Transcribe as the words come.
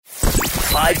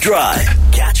5 Drive.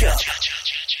 Catch up.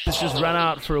 Let's just run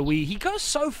out for a wee. He goes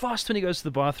so fast when he goes to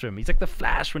the bathroom. He's like the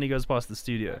Flash when he goes past the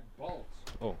studio.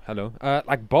 Oh, hello.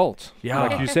 Like Bolt. Yeah.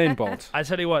 Like Usain Bolt. I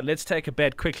tell you what, let's take a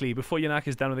bet quickly. Before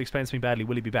Yonaka's done with Explain to Me Badly,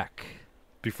 will he be back?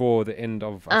 Before the end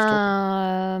of us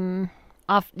talking.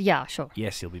 Yeah, sure.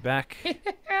 Yes, he'll be back.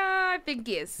 I think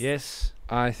yes. Yes.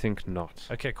 I think not.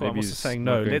 Okay, cool. Maybe I'm also he's saying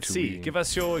not no. going Let's to see. be- Give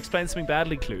us your Explain Something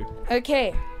Badly clue.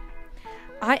 Okay.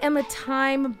 I am a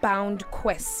time-bound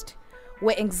quest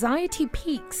where anxiety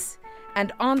peaks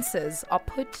and answers are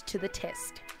put to the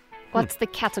test. What's the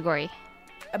category?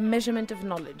 A measurement of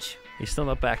knowledge. He's still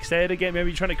not back. Say it again.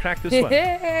 Maybe you're trying to crack this one.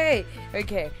 Hey,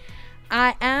 okay.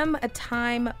 I am a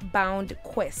time-bound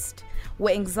quest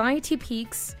where anxiety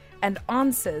peaks and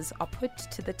answers are put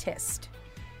to the test.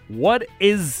 What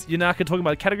is Yonaka talking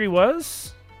about? Category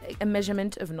was? A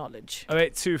measurement of knowledge.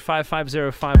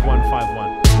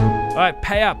 082-550-5151. All right,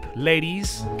 pay up,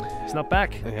 ladies. He's not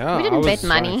back. Yeah, We didn't I was bet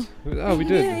money. right. Oh, we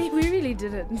did. Yeah, we really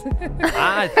didn't.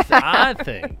 I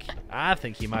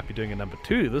think he might be doing a number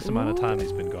 2 this amount of time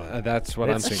he's been gone. That's what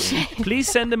I'm thinking. Please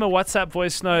send him a WhatsApp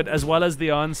voice note as well as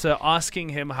the answer asking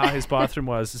him how his bathroom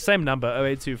was. The same number,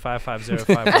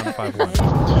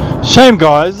 082-550-5151. Shame,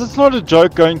 guys. It's not a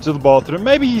joke going to the bathroom.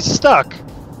 Maybe he's stuck.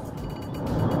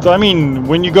 I mean,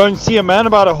 when you go and see a man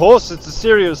about a horse, it's a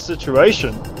serious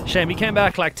situation. Shame, he came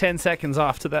back like 10 seconds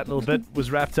after that little bit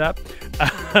was wrapped up.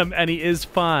 And he is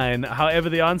fine. However,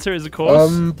 the answer is, of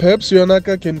course... Perhaps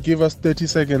Yonaka can give us 30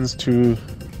 seconds to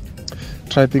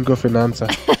try think of an answer.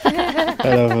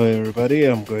 Hello, everybody.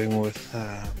 I'm going with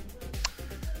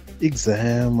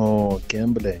exam or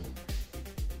gambling.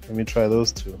 Let me try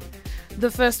those two. The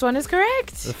first one is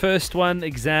correct. The first one,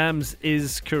 exams,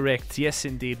 is correct. Yes,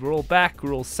 indeed. We're all back.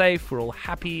 We're all safe. We're all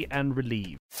happy and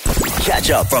relieved. Catch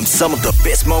up from some of the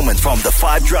best moments from the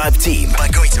 5 Drive team by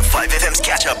going to 5FM's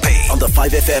catch up page on the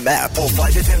 5FM app or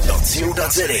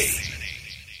 5FM.co.za.